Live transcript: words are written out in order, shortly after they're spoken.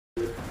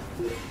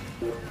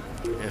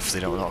If they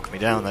don't knock me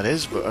down, that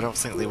is, but I don't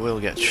think they will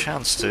get a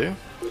chance to.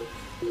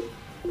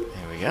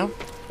 Here we go.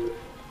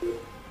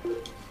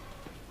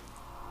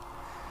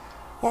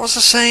 What was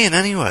I saying,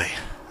 anyway?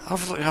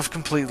 I've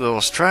completely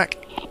lost track.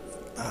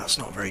 That's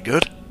not very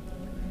good.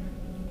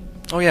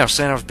 Oh yeah, I was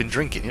saying I've been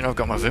drinking. You know, I've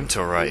got my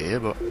Vimto right here,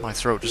 but my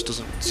throat just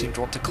doesn't seem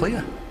to want to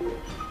clear.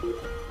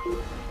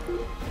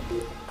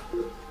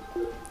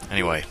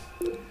 Anyway,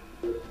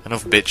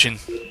 enough bitching.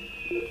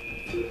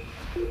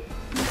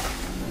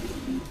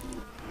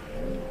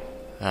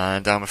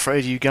 And I'm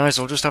afraid you guys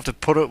will just have to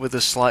put up with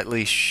a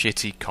slightly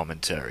shitty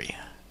commentary.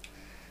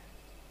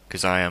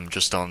 Because I am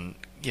just on,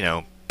 you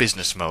know,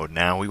 business mode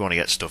now. We want to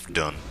get stuff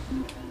done.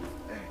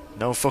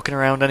 No fucking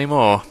around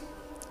anymore.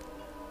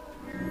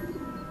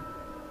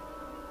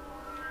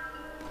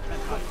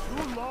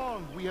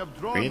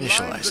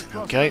 Reinitializing.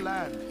 Okay,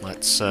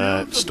 let's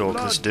stalk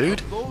this dude.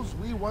 Those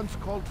we once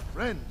called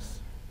friends.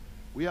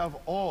 We have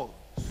all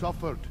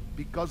suffered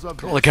because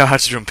of All the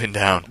guards jumping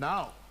down.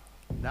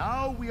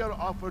 Now we are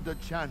offered a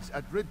chance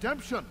at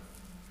redemption,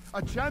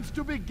 a chance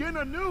to begin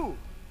anew.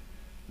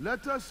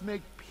 Let us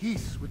make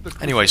peace with the.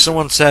 Anyway,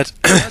 someone said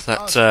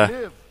that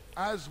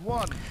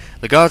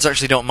the guards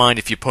actually don't mind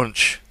if you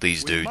punch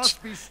these dudes.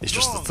 It's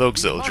just the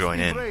thugs that'll join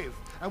in.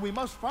 And we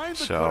must find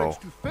the so courage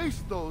to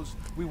face those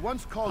we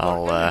once called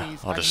our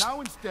enemies, I'll just and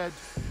now instead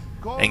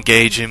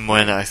engage him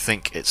when I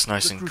think it's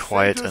nice and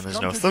quiet and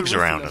there's no thugs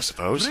around, I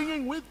suppose.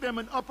 Bringing with them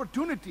an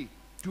opportunity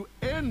to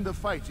end the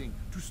fighting,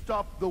 to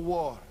stop the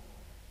war.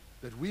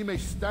 That we may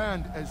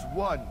stand as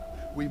one,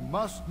 we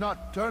must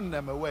not turn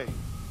them away.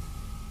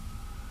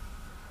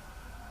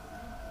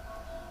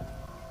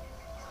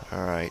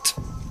 Alright.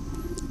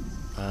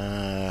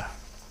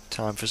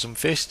 Time for some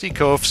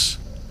fisticuffs.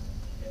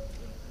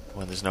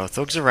 When there's no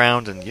thugs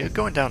around and you're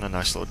going down a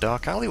nice little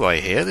dark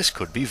alleyway here, this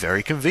could be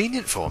very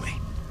convenient for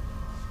me.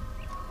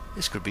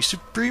 This could be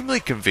supremely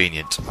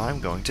convenient.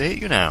 I'm going to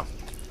hit you now.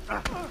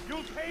 I'm not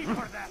going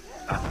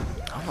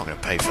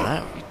to pay for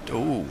that.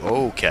 Ooh,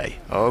 okay,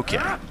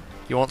 okay.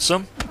 You want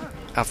some?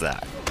 Have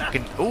that.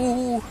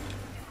 Ooh.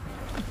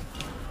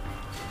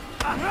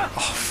 Oh,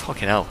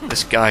 fucking hell.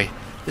 This guy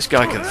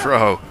can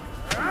throw.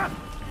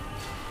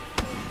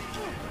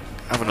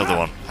 Have another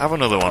one. Have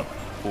another one.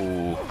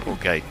 Ooh,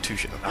 okay, two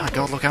shots. Oh my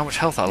god, look how much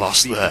health I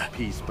lost there.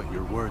 Peace, but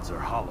your words are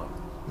hollow.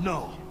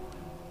 No,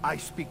 I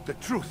speak the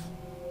truth.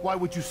 Why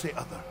would you say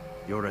other?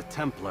 You're a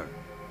Templar.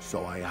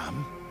 So I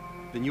am.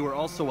 Then you are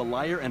also a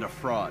liar and a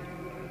fraud,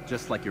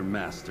 just like your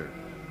master.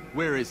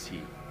 Where is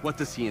he? What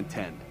does he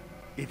intend?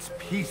 It's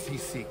peace he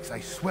seeks, I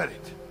swear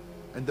it.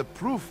 And the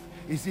proof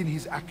is in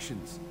his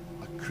actions.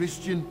 A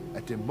Christian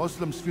at a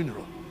Muslim's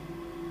funeral.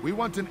 We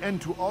want an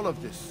end to all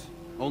of this.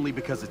 Only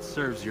because it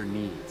serves your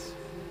needs.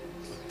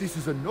 This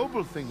is a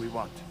noble thing we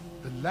want.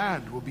 The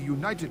land will be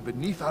united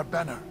beneath our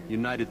banner.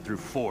 United through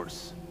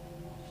force.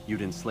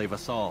 You'd enslave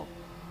us all.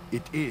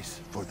 It is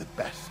for the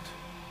best.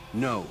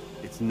 No,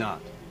 it's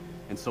not.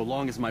 And so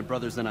long as my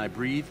brothers and I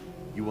breathe,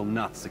 you will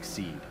not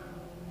succeed.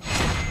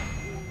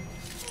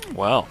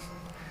 Well,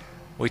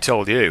 we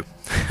told you.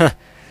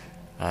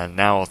 And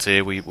now,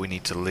 Altair, we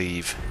need to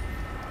leave.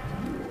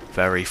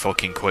 Very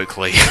fucking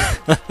quickly.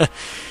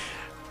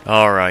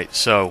 Alright,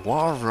 so, what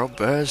are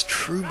Robert's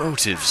true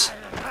motives?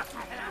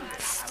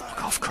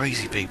 Fuck off,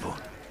 crazy people.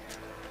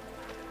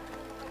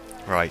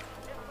 Right,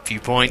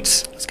 few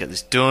points. Let's get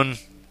this done.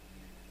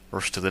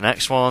 Rush to the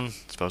next one.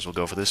 Suppose we'll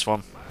go for this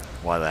one.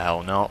 Why the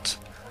hell not?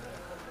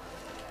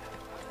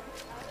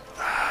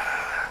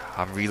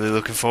 I'm really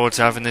looking forward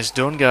to having this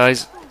done,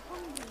 guys.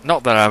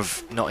 Not that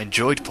I've not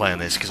enjoyed playing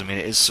this, because I mean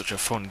it is such a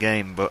fun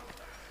game, but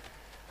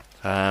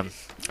I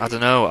don't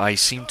know, I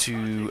seem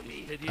to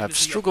have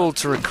struggled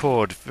to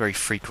record very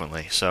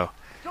frequently, so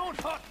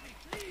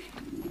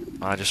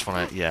I just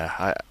want to,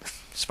 yeah,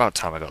 it's about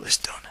time I got this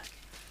done.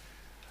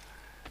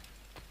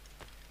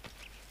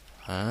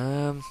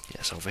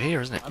 Yes, over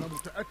here, isn't it?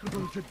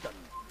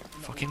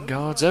 Fucking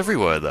guards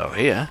everywhere, though,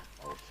 here.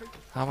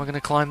 How am I going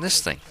to climb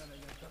this thing?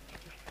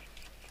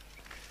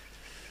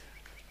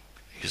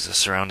 Use the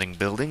surrounding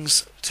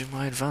buildings to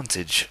my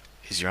advantage,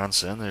 is your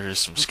answer, and there is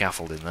some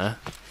scaffolding there.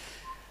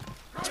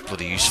 That's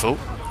bloody useful.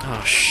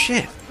 Oh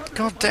shit!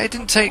 God, it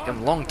didn't take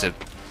them long to...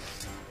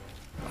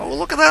 Oh,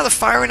 look at that, they're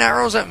firing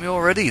arrows at me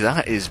already!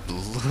 That is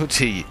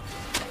bloody...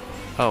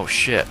 Oh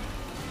shit.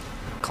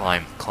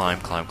 Climb, climb,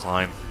 climb,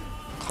 climb.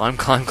 Climb,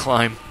 climb,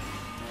 climb.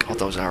 God,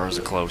 those arrows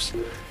are close.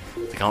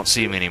 They can't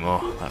see me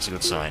anymore, that's a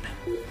good sign.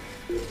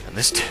 And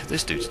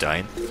this dude's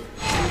dying.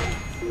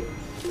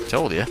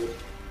 Told you.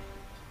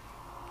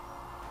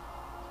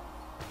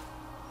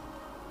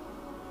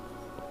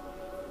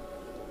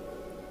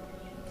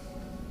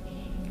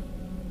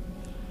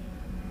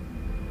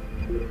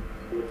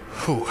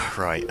 Whew,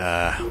 right,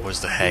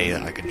 where's the hay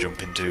that I can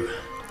jump into?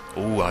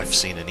 Oh, I've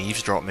seen an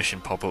eavesdrop mission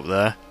pop up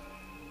there.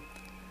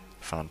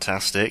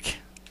 Fantastic.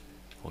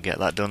 We'll get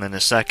that done in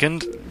a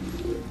second.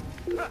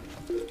 Are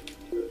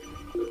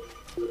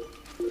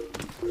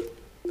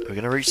we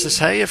going to reach this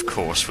hay? Of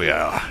course we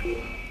are.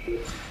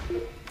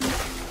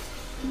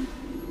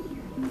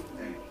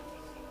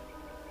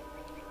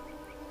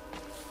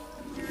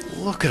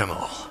 Look at them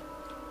all.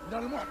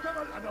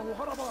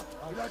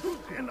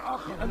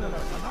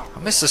 I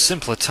miss the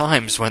simpler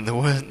times when there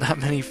weren't that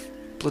many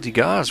bloody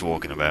guards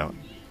walking about.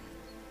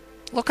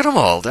 Look at them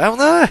all down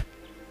there!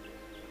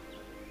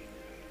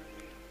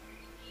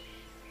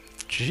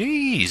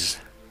 Jeez!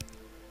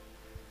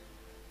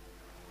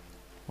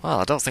 Well,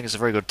 I don't think it's a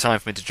very good time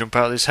for me to jump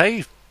out of this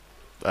hay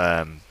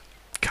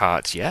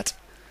cart yet.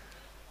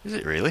 Is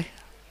it really?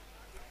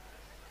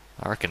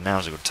 I reckon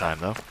now's a good time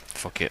though.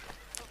 Fuck it.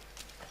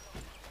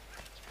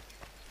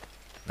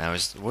 Now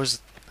is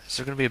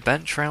there going to be a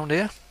bench round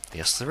here?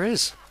 Yes there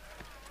is.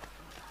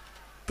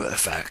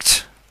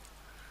 Perfect.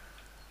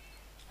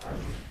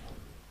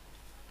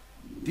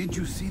 Did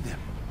you see them?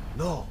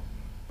 No,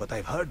 but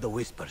I've heard the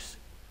whispers.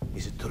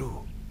 Is it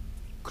true?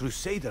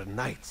 Crusader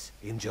Knights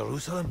in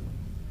Jerusalem?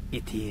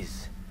 It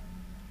is.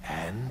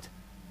 And?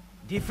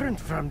 Different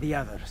from the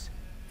others.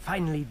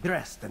 Finely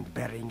dressed and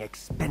bearing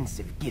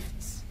expensive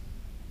gifts.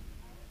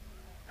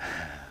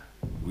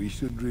 We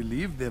should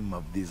relieve them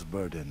of this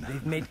burden.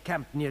 They've made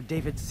camp near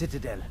David's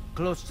citadel,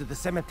 close to the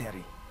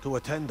cemetery. To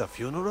attend a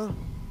funeral?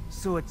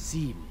 So it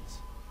seems.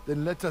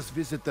 Then let us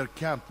visit their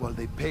camp while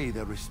they pay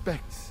their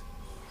respects.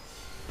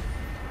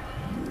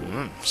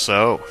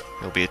 So,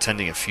 you'll be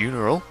attending a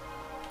funeral.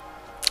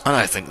 And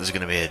I think there's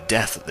going to be a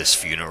death at this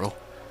funeral.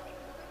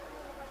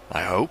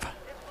 I hope.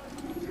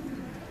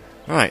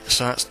 Right,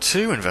 so that's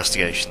 2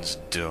 investigations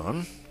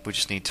done. We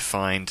just need to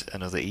find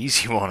another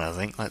easy one, I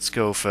think. Let's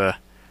go for...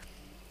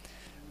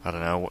 I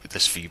don't know,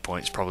 this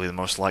viewpoint's probably the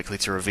most likely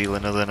to reveal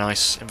another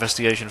nice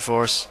investigation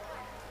for us.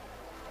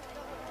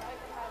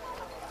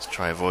 Let's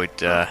try avoid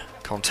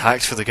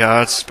contact for the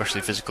guards, especially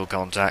physical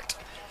contact.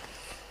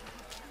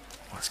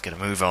 Let's get a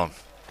move on.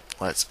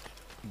 Let's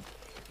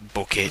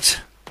book it.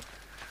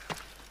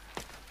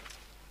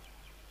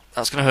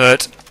 That's gonna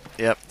hurt.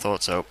 Yep,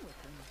 thought so.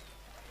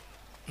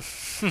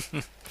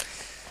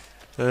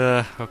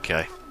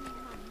 Okay.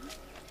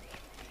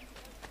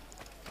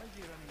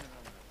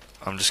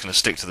 I'm just going to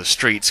stick to the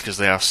streets because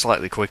they are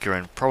slightly quicker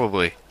and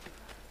probably,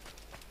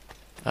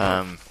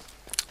 I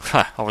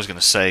was going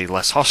to say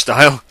less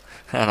hostile,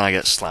 and I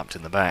get slapped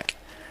in the back.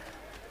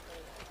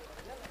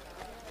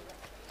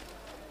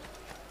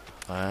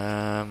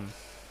 Ooh,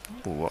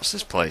 what's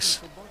this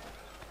place?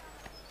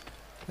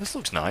 This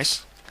looks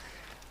nice.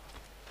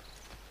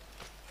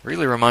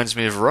 Really reminds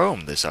me of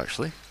Rome, this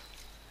actually.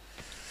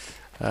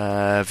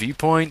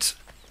 Viewpoint.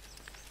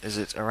 Is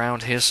it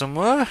around here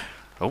somewhere?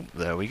 Oh,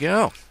 there we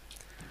go.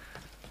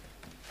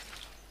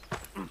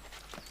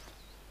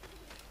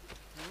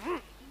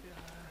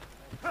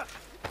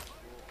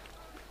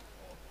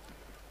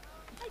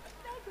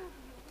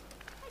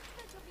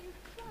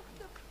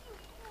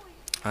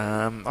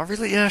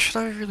 Should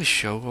I really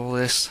show all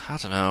this? I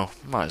don't know.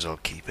 Might as well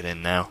keep it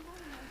in now.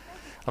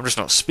 I'm just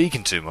not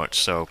speaking too much,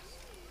 so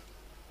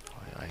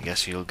I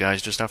guess you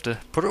guys just have to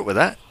put up with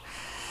that.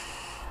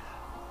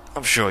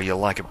 I'm sure you'll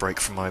like a break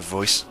from my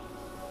voice.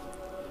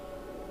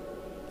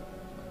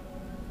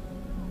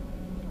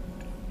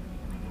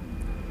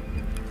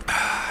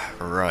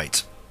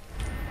 Right.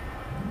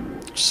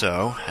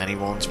 So,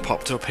 anyone's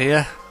popped up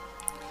here?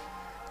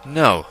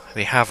 No,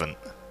 they haven't.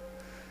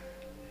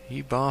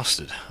 You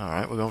bastard.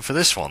 Alright, we're going for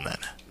this one then.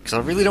 Because I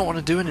really don't want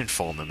to do an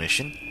informer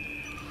mission.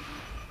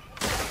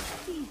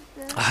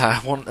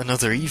 I want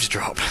another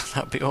eavesdrop.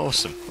 That'd be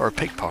awesome. Or a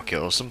pickpocket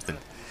or something.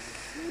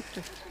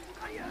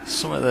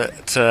 Something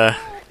that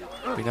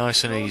would be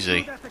nice and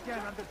easy.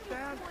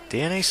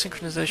 DNA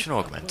synchronization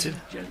augmented?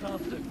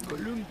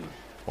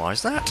 Why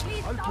is that?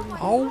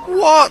 Oh,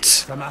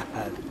 what?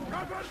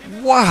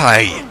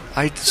 Why?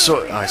 I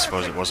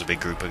suppose it was a big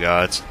group of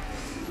guards.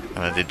 And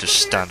I did just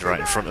stand right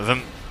in front of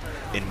them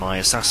in my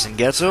assassin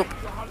get-up.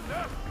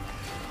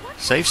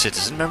 Save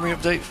citizen memory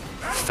update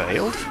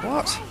failed?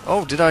 What?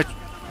 Oh, did I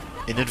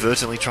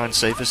inadvertently try and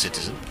save a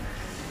citizen?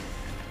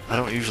 I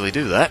don't usually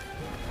do that.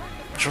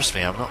 Trust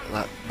me, I'm not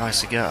that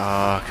nice to get.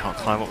 I can't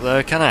climb up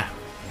there, can I?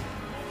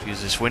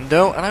 Use this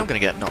window, and I'm gonna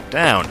get knocked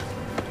down.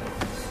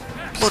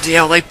 Bloody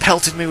hell, they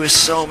pelted me with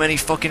so many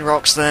fucking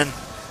rocks then.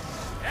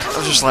 I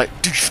was just like,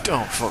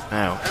 oh fuck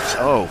now.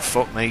 Oh,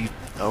 fuck me.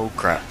 Oh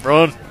crap.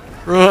 Run!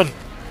 Run!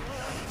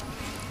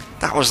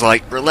 That was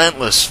like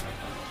relentless.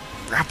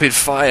 Rapid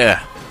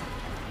fire.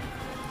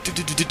 I'm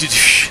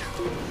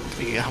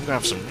gonna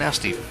have some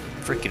nasty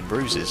freaking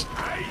bruises.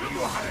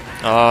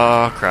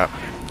 Oh crap.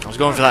 I was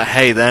going for that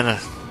hay then. I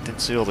didn't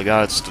see all the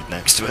guards stood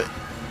next to it.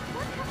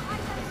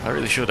 I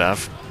really should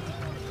have.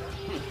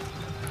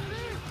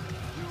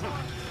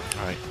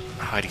 Alright,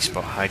 hidey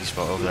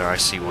spot over there. I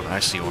see one, I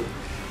see one.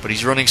 But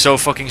he's running so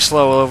fucking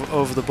slow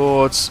over the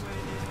boards.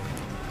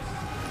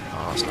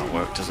 Oh, it's not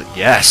worked, does it?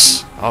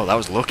 Yes! Oh, that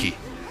was lucky.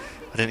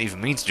 I didn't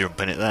even mean to jump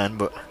in it then,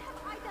 but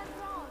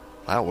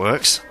that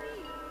works.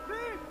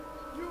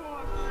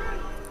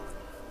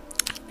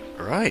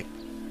 Right.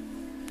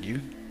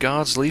 You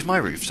guards leave my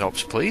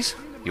rooftops, please.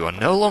 You are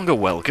no longer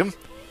welcome.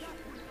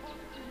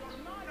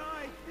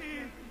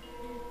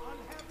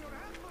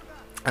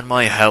 And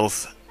my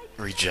health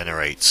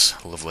regenerates.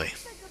 Lovely.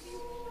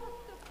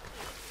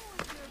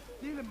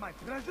 my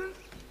presence?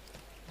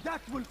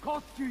 That will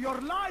cost you your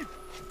life!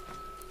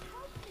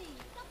 Help me!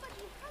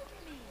 Somebody help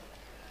me!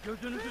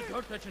 Gözünüzü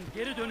dört açın,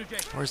 geri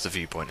dönecek. Where's the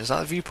viewpoint? Is that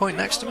the viewpoint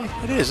next to me?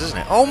 It is, isn't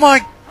it? Oh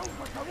my...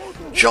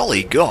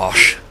 Jolly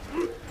gosh!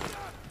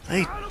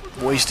 They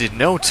wasted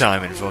no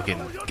time in fucking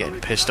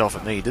getting pissed off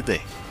at me, did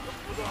they?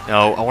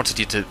 No, I wanted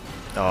you to...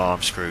 Oh,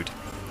 I'm screwed.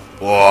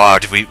 Whoa,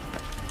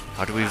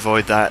 how did we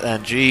avoid that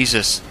then?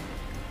 Jesus!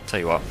 Tell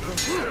you what.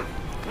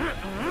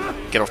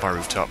 Get off my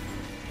rooftop.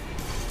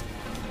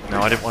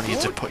 No, I didn't want you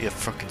to put your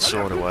fucking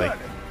sword away.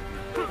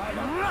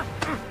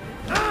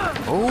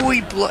 Oh,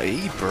 he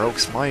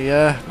broke my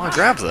my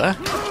grab there.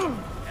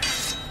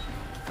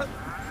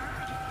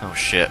 Oh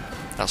shit,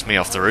 that's me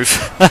off the roof.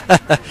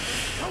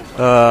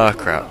 Oh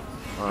crap.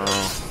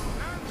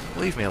 Oh,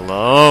 leave me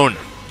alone.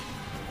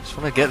 Just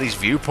want to get these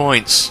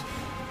viewpoints.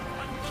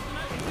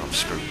 I'm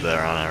screwed there,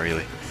 aren't I,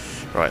 really?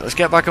 Right, let's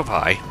get back up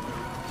high.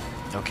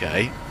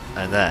 Okay,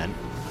 and then...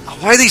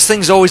 Why are these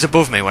things always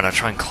above me when I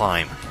try and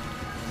climb?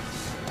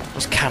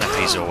 Those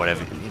canopies or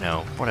whatever, you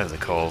know, whatever they're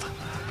called.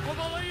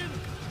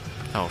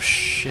 Oh,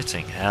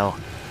 shitting hell.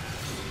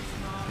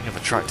 I think I've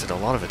attracted a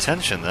lot of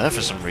attention there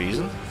for some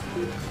reason.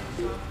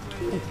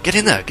 Ooh, get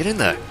in there, get in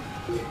there.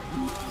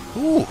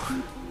 Ooh.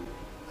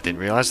 I didn't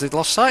realise they'd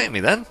lost sight of me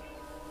then.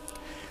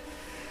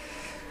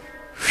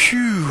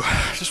 Phew.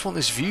 I just want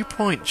this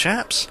viewpoint,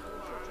 chaps.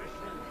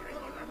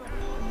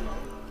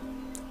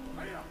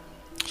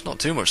 It's not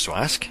too much to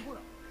ask.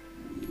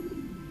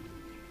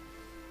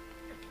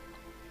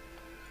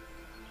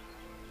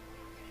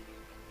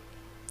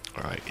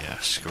 Alright, yeah,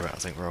 screw it, I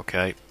think we're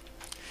okay.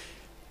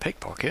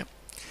 Pickpocket.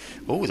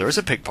 Oh, there is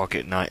a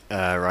pickpocket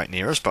right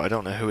near us, but I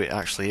don't know who it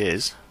actually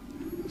is.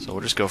 So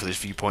we'll just go for this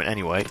viewpoint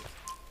anyway.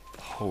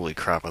 Holy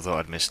crap, I thought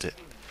I'd missed it.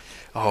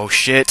 Oh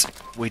shit,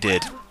 we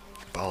did.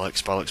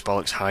 Bollocks, bollocks,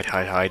 bollocks, hide,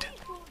 hide, hide.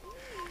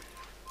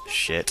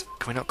 Shit,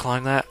 can we not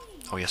climb that?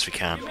 Oh yes we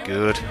can,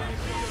 good.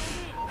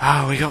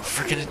 Ah, we got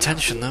freaking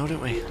attention though,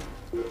 didn't we?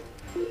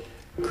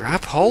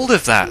 Grab hold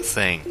of that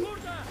thing!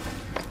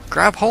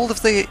 Grab hold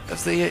of the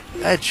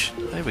edge.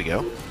 There we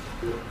go.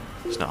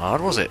 It's not hard,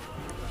 was it?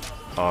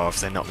 Oh, if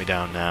they knock me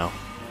down now.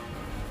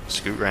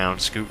 Scoot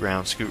round, scoot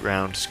round, scoot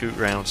round, scoot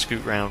round,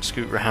 scoot round,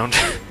 scoot round.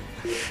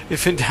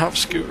 If in doubt,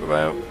 scoot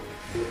about.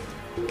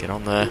 Get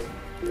on there.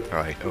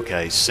 Alright,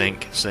 okay,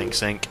 sink, sink,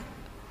 sink.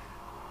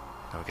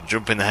 Now we can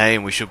jump in the hay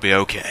and we should be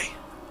okay.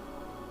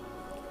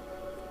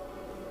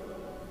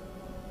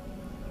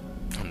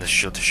 And this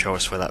should show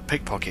us where that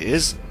pickpocket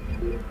is.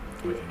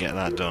 We can get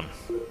that done.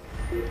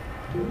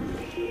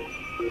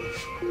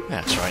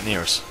 Yeah, it's right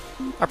near us.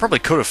 I probably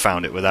could have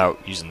found it without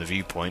using the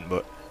viewpoint,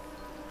 but...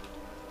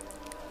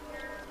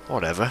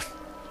 whatever.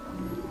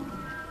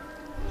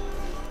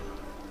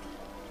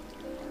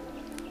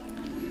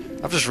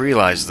 I've just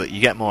realised that you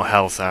get more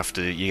health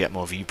after you get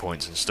more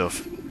viewpoints and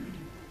stuff.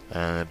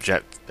 And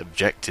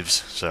objectives,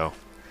 so...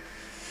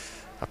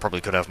 I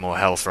probably could have more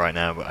health right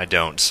now, but I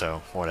don't,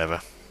 so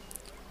whatever.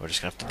 We're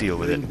just gonna have to deal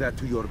with it. Bring that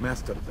to your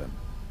master, then.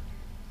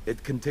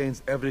 It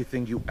contains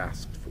everything you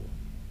asked for.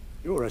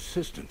 Your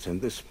assistance in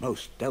this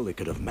most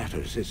delicate of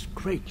matters is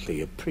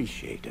greatly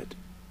appreciated.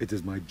 It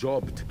is my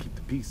job to keep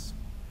the peace.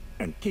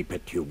 And keep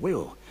it you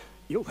will.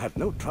 You'll have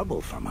no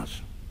trouble from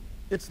us.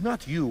 It's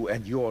not you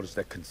and yours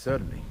that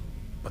concern me,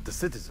 but the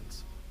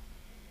citizens.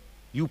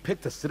 You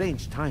picked a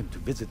strange time to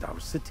visit our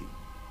city.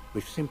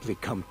 We've simply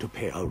come to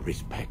pay our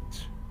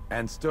respects.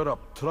 And stir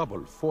up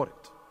trouble for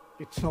it.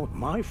 It's not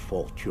my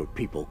fault your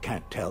people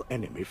can't tell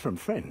enemy from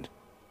friend.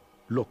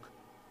 Look,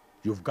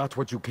 you've got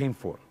what you came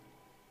for.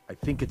 I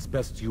think it's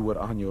best you were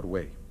on your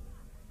way.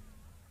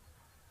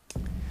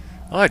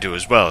 I do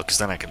as well, because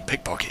then I can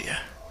pickpocket you.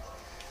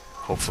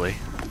 Hopefully.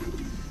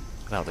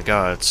 Without the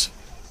guards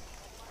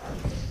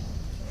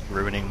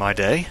ruining my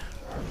day.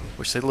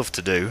 Which they love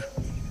to do.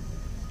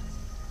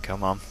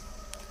 Come on.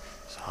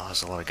 Oh,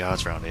 there's a lot of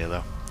guards around here,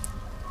 though.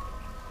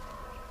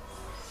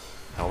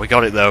 Oh, we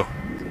got it, though.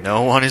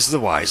 No one is the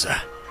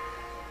wiser.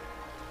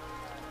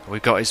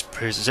 We got his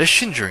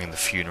position during the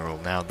funeral.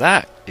 Now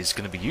that is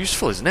going to be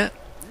useful, isn't it?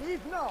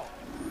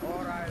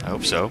 I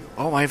hope so.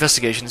 Oh, my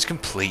investigation is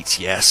complete.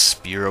 Yes,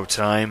 bureau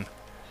time.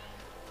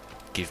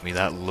 Give me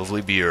that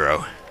lovely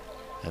bureau.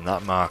 And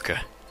that marker.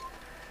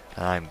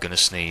 I'm gonna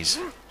sneeze.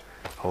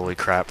 Holy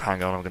crap,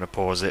 hang on, I'm gonna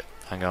pause it.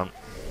 Hang on.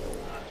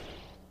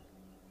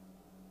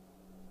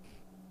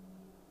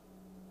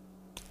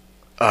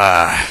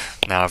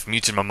 Now I've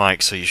muted my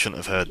mic so you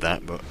shouldn't have heard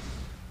that, but...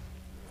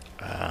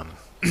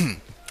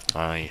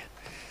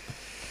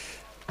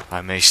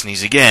 I may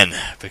sneeze again,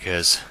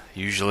 because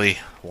usually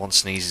one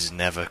sneeze is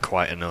never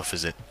quite enough,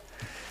 is it?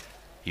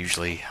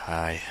 Usually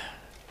I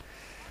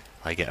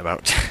get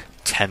about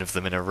 10 of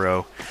them in a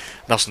row.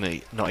 That's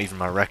not even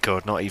my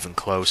record, not even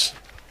close.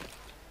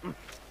 I'm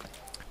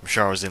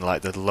sure I was in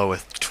like the lower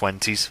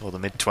 20s or the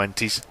mid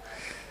 20s.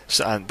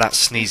 So, and that's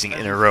sneezing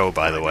in a row,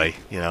 by the way,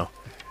 you know.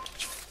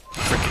 It's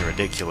freaking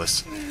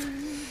ridiculous.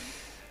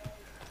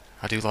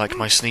 I do like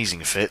my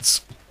sneezing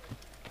fits.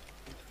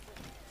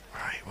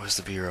 Right, where's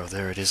the bureau?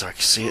 There it is, I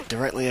can see it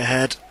directly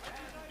ahead.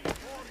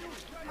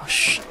 Oh,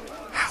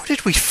 how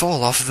did we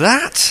fall off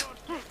that?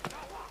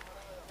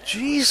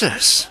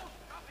 Jesus!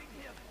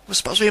 We're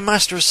supposed to be a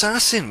master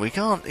assassin. We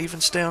can't even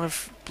stay on a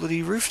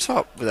bloody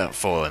rooftop without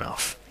falling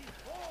off.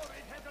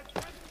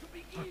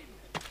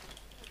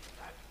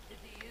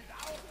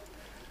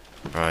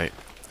 Right,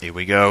 here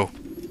we go.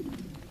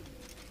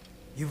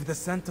 You've the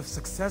scent of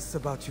success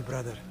about you,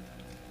 brother.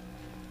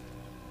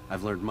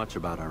 I've learned much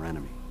about our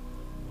enemy.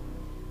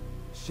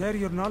 Share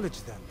your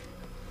knowledge then.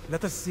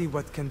 Let us see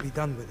what can be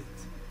done with it.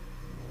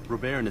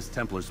 Robert and his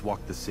Templars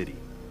walked the city.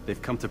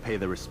 They've come to pay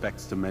their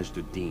respects to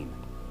Majd-ud-Din.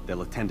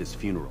 They'll attend his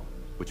funeral,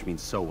 which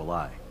means so will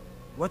I.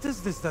 What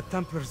is this that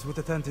Templars would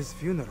attend his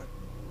funeral?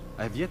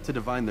 I have yet to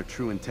divine their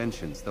true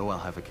intentions, though I'll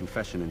have a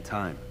confession in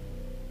time.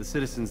 The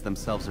citizens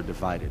themselves are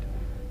divided.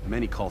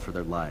 Many call for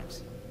their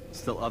lives.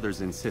 Still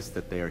others insist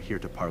that they are here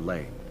to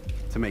parley,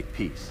 to make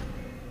peace.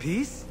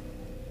 Peace?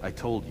 I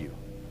told you.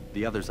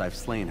 The others I've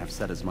slain have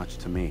said as much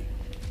to me.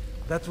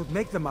 That would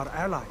make them our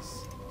allies.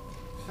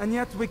 And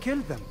yet we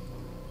killed them.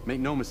 Make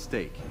no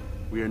mistake,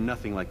 we are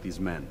nothing like these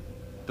men.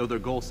 Though their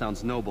goal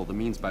sounds noble, the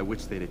means by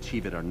which they'd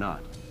achieve it are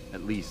not.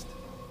 At least,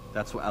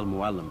 that's what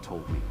Al-Mualim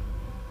told me.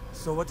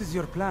 So what is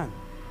your plan?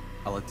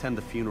 I'll attend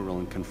the funeral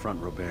and confront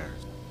Robert.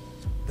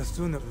 The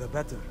sooner the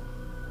better.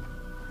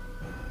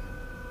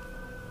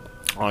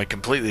 I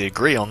completely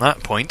agree on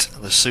that point.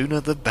 The sooner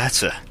the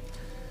better.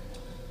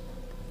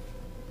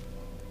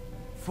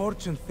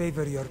 Fortune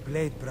favor your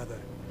blade, brother.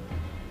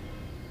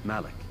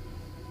 Malik,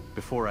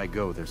 before I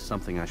go, there's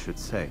something I should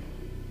say.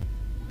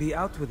 Be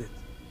out with it.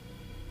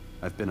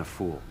 I've been a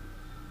fool.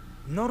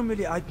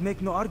 Normally I'd make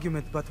no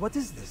argument, but what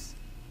is this?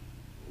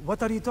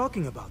 What are you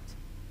talking about?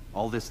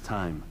 All this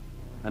time,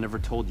 I never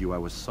told you I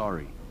was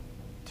sorry.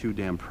 Too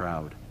damn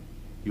proud.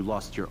 You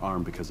lost your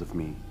arm because of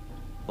me.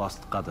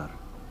 Lost Qadar.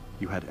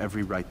 You had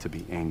every right to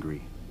be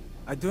angry.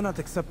 I do not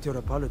accept your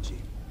apology.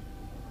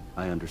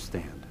 I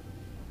understand.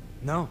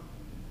 No,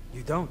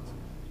 you don't.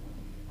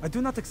 I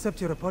do not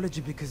accept your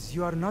apology because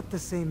you are not the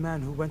same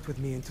man who went with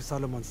me into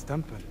Solomon's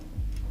temple.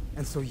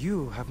 And so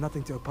you have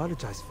nothing to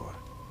apologize for.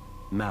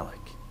 Malik.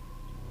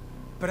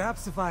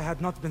 Perhaps if I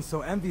had not been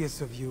so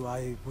envious of you,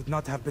 I would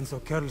not have been so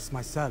careless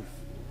myself.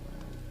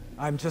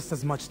 I'm just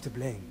as much to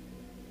blame.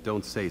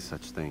 Don't say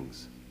such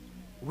things.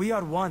 We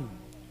are one.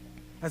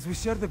 As we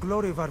share the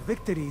glory of our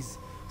victories,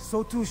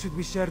 so too should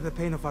we share the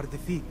pain of our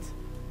defeat.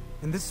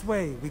 In this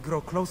way, we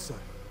grow closer.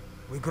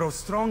 We grow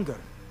stronger.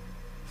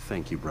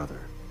 Thank you, brother.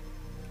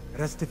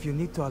 Rest if you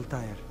need to,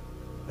 Altair,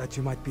 that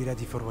you might be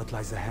ready for what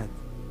lies ahead.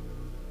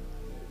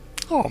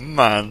 Oh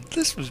man,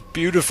 this was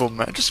beautiful,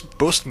 man. Just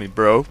bust me,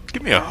 bro.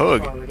 Give me a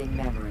hug.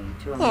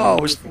 Oh,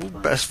 we're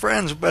best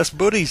friends, we're best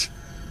buddies.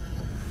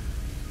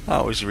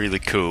 That was really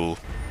cool.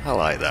 I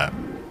like that.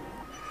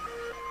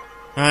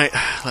 Right,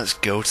 let's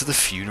go to the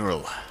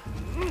funeral.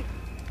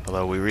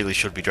 Although we really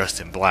should be dressed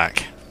in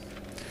black.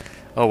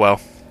 Oh well.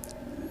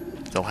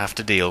 They'll have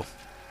to deal.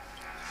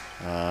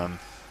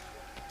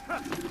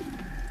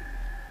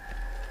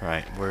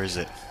 Right, where is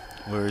it?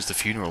 Where is the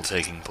funeral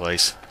taking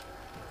place?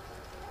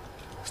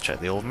 Let's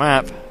check the old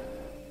map.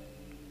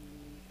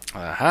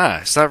 Aha,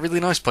 it's that really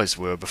nice place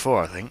we were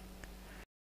before, I think.